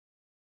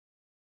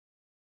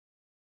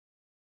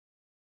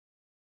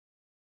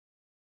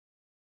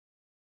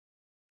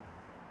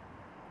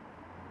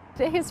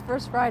Today is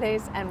First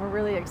Fridays, and we're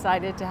really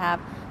excited to have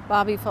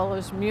Bobby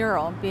Fuller's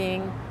mural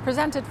being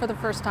presented for the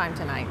first time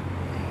tonight.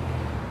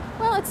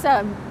 Well, it's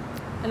an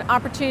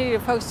opportunity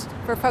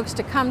for folks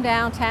to come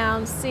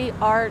downtown, see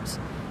art,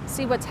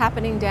 see what's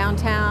happening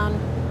downtown,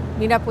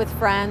 meet up with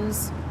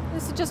friends.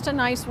 This is just a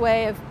nice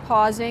way of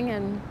pausing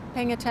and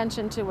paying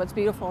attention to what's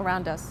beautiful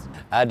around us.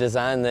 I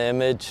designed the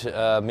image,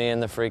 me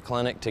and the Free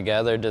Clinic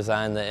together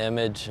designed the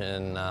image,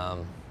 and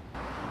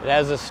it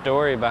has a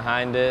story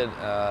behind it.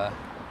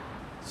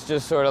 It's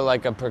just sort of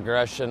like a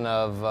progression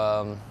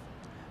of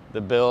the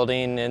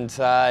building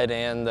inside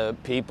and the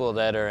people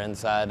that are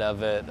inside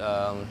of it.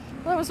 Well,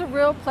 it was a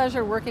real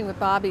pleasure working with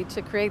Bobby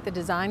to create the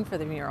design for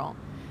the mural.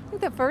 I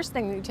think the first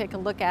thing that you take a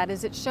look at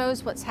is it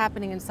shows what's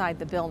happening inside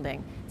the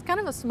building. It's kind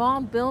of a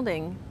small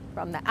building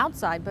from the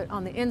outside, but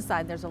on the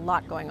inside there's a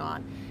lot going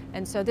on.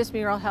 And so this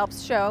mural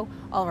helps show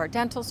all of our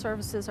dental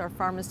services, our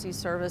pharmacy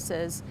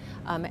services,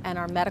 and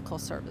our medical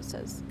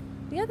services.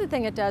 The other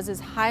thing it does is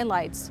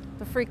highlights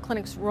the Free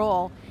Clinic's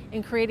role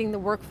in creating the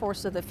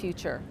workforce of the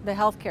future, the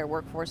healthcare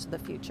workforce of the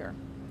future.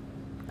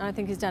 And I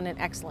think he's done an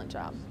excellent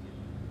job.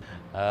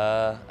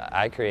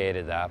 I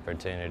created the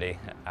opportunity.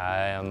 I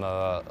am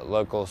a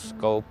local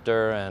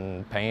sculptor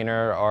and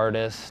painter,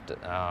 artist,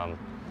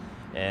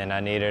 and I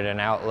needed an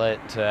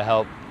outlet to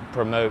help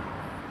promote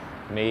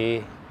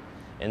me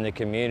in the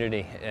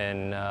community.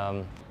 And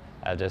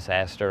I just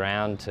asked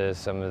around to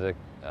some of the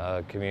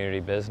community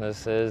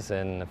businesses,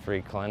 and the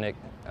Free Clinic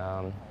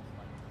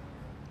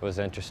was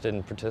interested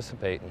in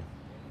participating.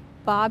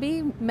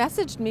 Bobby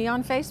messaged me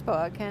on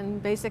Facebook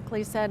and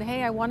basically said,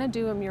 hey, I want to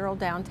do a mural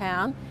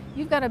downtown.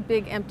 You've got a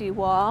big empty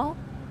wall,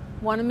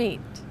 want to meet?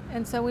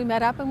 And so we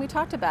met up and we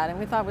talked about it, and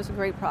we thought it was a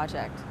great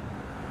project.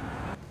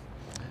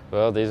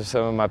 Well, these are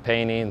some of my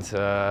paintings.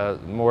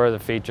 More of the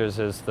features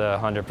is the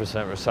 100%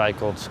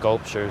 recycled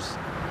sculptures.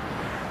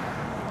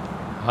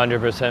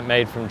 100%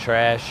 made from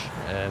trash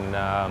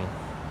and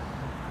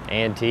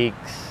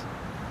antiques,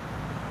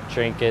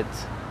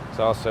 trinkets. It's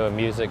also a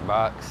music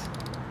box.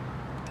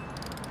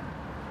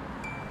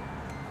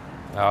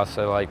 I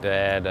also like to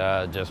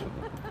add just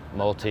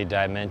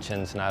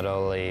multi-dimensions, not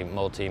only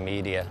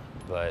multimedia,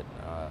 but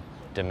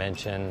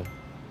dimension,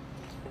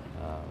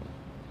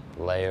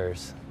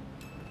 layers.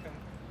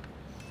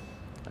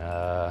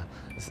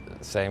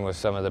 Same with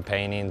some of the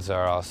paintings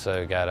are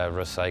also got a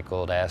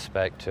recycled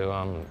aspect to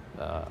them.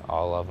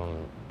 All of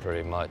them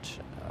pretty much.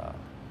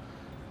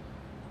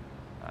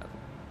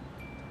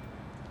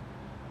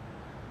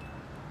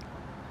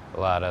 A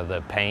lot of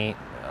the paint,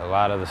 a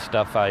lot of the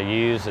stuff I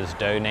use is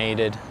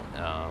donated,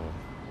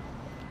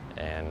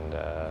 and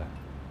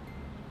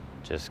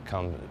just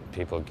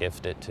people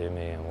gift it to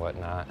me and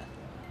whatnot.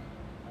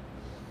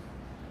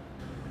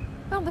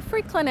 Well, the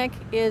Free Clinic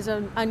is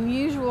an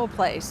unusual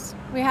place.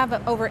 We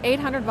have over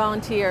 800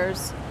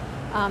 volunteers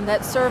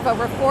that serve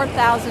over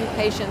 4,000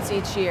 patients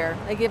each year.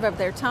 They give up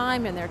their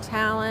time and their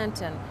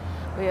talent, and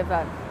we have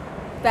a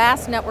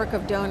vast network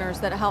of donors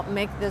that help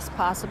make this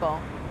possible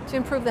to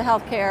improve the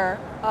health care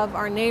of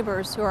our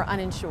neighbors who are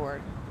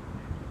uninsured.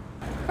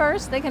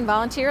 First, they can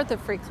volunteer at the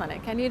Free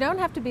Clinic, and you don't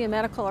have to be a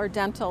medical or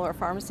dental or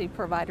pharmacy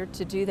provider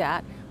to do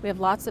that. We have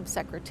lots of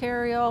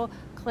secretarial,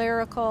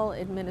 clerical,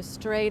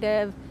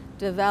 administrative,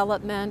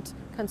 development,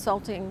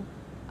 consulting,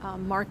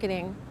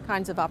 marketing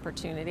kinds of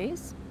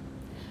opportunities.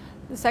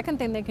 The second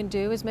thing they can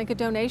do is make a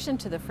donation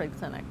to the Free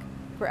Clinic.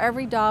 For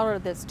every dollar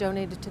that's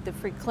donated to the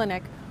Free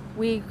Clinic,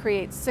 we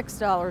create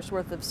 $6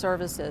 worth of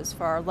services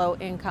for our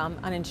low-income,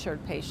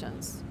 uninsured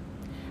patients.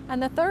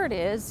 And the third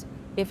is,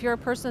 if you're a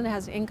person that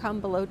has income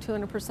below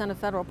 200% of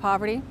federal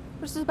poverty,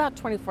 which is about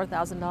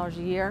 $24,000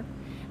 a year,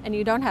 and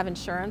you don't have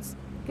insurance,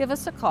 give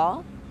us a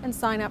call and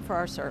sign up for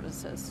our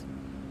services.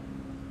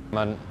 I'm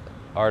an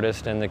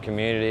artist in the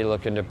community,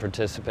 looking to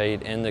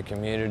participate in the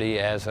community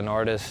as an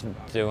artist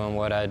doing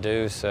what I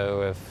do,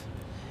 so if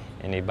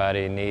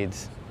anybody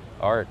needs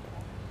art,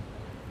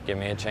 give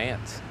me a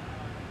chance.